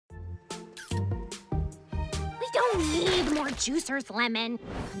need more juicers, Lemon.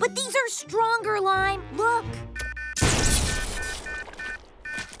 But these are stronger, Lime. Look.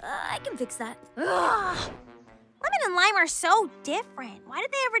 I can fix that. Ugh. Lemon and Lime are so different. Why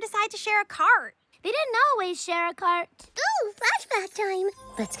did they ever decide to share a cart? They didn't always share a cart. Ooh, flashback time.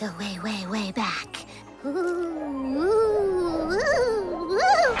 Let's go way, way, way back.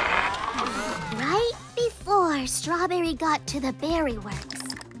 Right before Strawberry got to the Berry Works.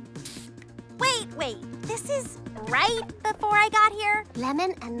 Wait. This is right before I got here?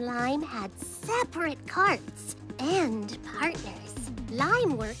 Lemon and Lime had separate carts and partners.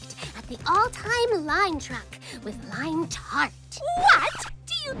 Lime worked at the all-time lime truck with Lime Tart. What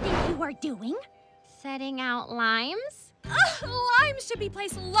do you think you are doing? Setting out limes? Limes should be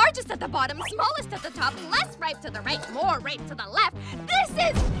placed largest at the bottom, smallest at the top, less ripe to the right, more ripe to the left. This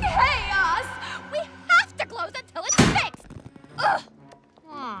is chaos! We have to close until it's fixed! Ugh!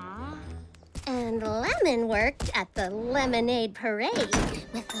 Aww. And Lemon worked at the Lemonade Parade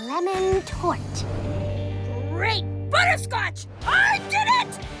with Lemon Tort. Great butterscotch! I did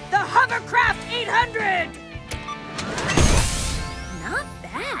it! The Hovercraft 800! Not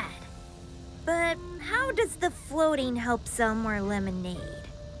bad. But how does the floating help sell more lemonade?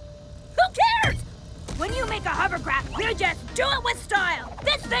 Who cares? When you make a hovercraft, you just do it with style.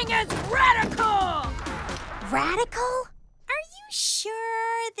 This thing is radical! Radical? Are you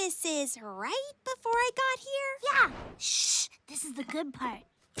sure this is right before I got here? Yeah. Shh. This is the good part.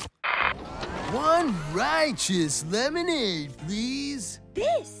 One righteous lemonade, please.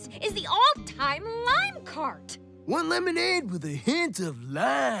 This is the all-time lime cart. One lemonade with a hint of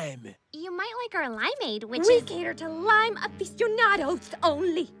lime. You might like our limeade, which We is... cater to lime aficionados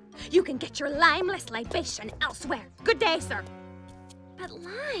only. You can get your limeless libation elsewhere. Good day, sir. But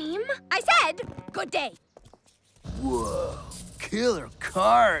lime... I said, good day. Whoa, killer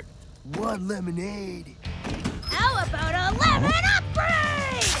cart. One lemonade. How about a lemon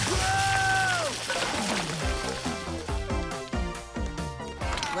upgrade?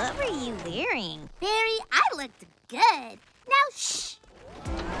 What were you wearing? Berry, I looked good. Now, shh.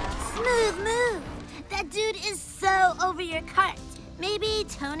 Smooth move. That dude is so over your cart. Maybe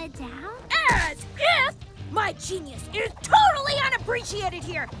tone it down? As if my genius is totally unappreciated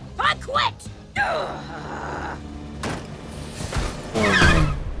here. I quit. Ugh.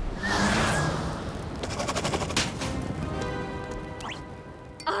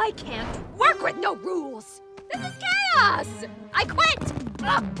 I can't work with no rules. This is chaos. I quit.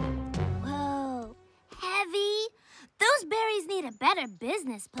 Ugh. Whoa. Heavy? Those berries need a better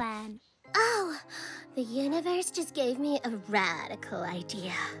business plan. Oh, the universe just gave me a radical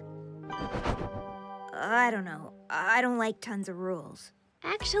idea. I don't know. I don't like tons of rules.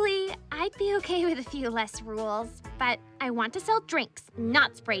 Actually, I'd be okay with a few less rules, but I want to sell drinks,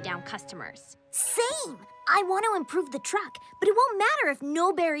 not spray down customers. Same. I want to improve the truck, but it won't matter if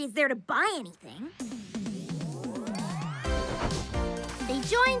no berry is there to buy anything. They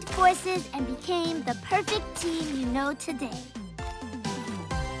joined forces and became the perfect team you know today.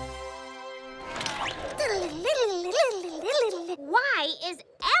 Why is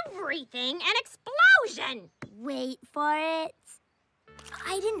everything an explosion? Wait for it.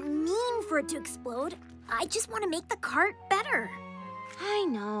 I didn't mean for it to explode. I just want to make the cart better. I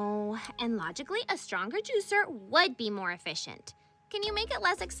know, and logically, a stronger juicer would be more efficient. Can you make it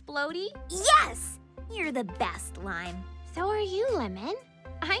less explodey? Yes! You're the best, Lime. So are you, Lemon.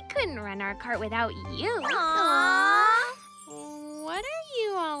 I couldn't run our cart without you. Aww. What are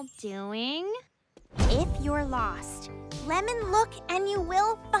you all doing? If you're lost, Lemon, look and you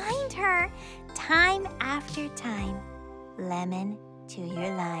will find her. Time after time. Lemon to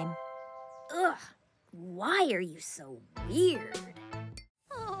your lime. Ugh, why are you so weird?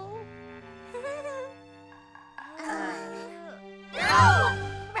 Oh. No!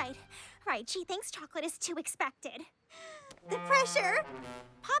 Right. She thinks chocolate is too expected. The pressure.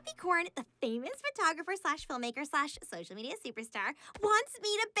 Poppycorn, the famous photographer slash filmmaker slash social media superstar, wants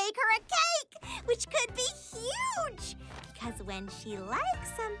me to bake her a cake, which could be huge. Because when she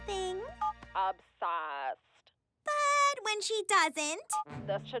likes something... Obsessed. But when she doesn't...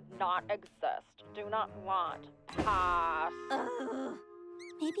 This should not exist. Do not want. Pass.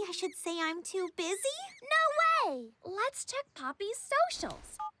 Maybe I should say I'm too busy? No way! Let's check Poppy's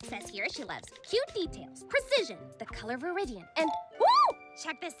socials. Says here she loves cute details, precision, the color viridian, and woo!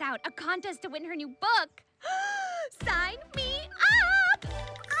 Check this out, a contest to win her new book. Sign me up!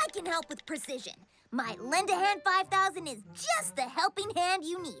 I can help with precision. My Lend-A-Hand 5000 is just the helping hand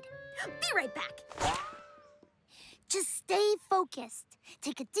you need. Be right back. Just stay focused.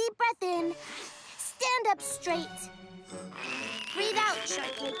 Take a deep breath in. Stand up straight. Breathe out,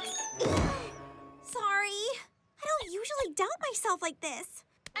 Shortcake. Sorry. I myself like this.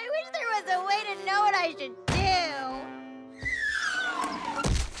 I wish there was a way to know what I should do.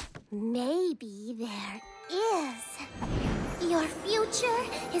 Maybe there is. Your future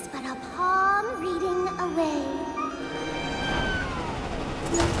is but a palm reading away.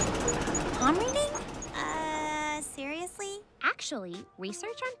 Palm reading? Seriously? Actually,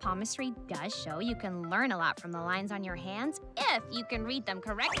 research on palmistry does show you can learn a lot from the lines on your hands if you can read them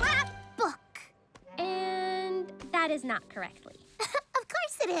correctly. Book. And that is not correctly. Of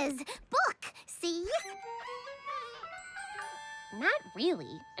course it is. Book. See? Not really.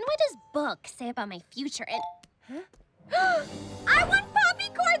 And what does book say about my future? And I want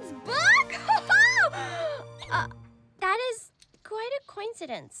Poppycorn's book! that is quite a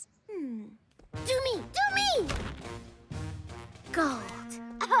coincidence. Do me! Gold.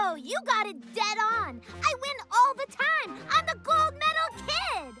 Oh, you got it dead on. I win all the time. I'm the gold medal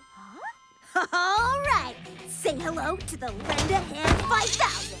kid. Huh? All right. Say hello to the Lend a Hand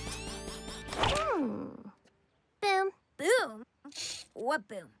 5000. Boom. Boom? What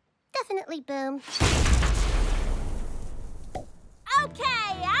boom? Definitely boom. Okay,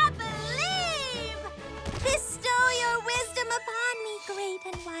 I believe! Bestow your wisdom upon me, great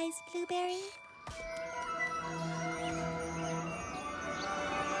and wise Blueberry.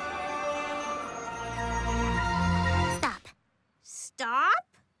 Stop. Stop?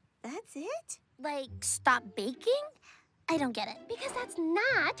 That's it? Like, stop baking? I don't get it. Because that's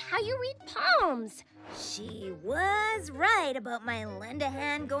not how you read palms. She was right about my Lend a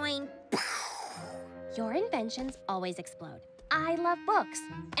Hand going... Your inventions always explode. I love books.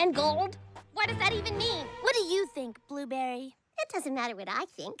 And gold? What does that even mean? What do you think, Blueberry? It doesn't matter what I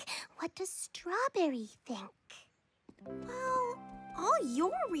think. What does Strawberry think? Well, all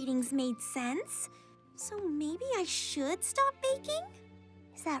your readings made sense. So maybe I should stop baking?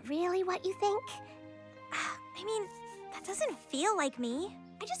 Is that really what you think? I mean, that doesn't feel like me.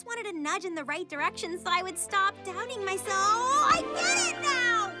 I just wanted a nudge in the right direction so I would stop doubting myself. Oh, I get it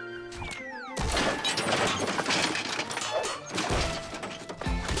now!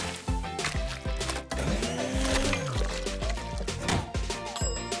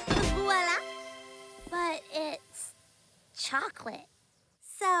 Voila! But it's chocolate.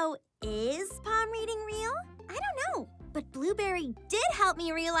 So, is palm reading real? I don't know. But Blueberry did help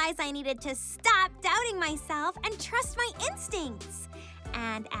me realize I needed to stop doubting myself and trust my instincts.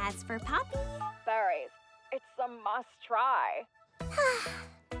 And as for Poppy... Berries, it's a must-try.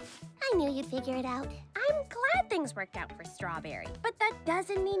 I knew you'd figure it out. I'm glad things worked out for Strawberry. But that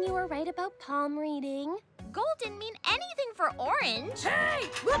doesn't mean you were right about palm reading. Gold didn't mean anything for orange. Hey,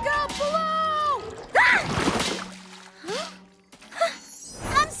 look out below! Ah!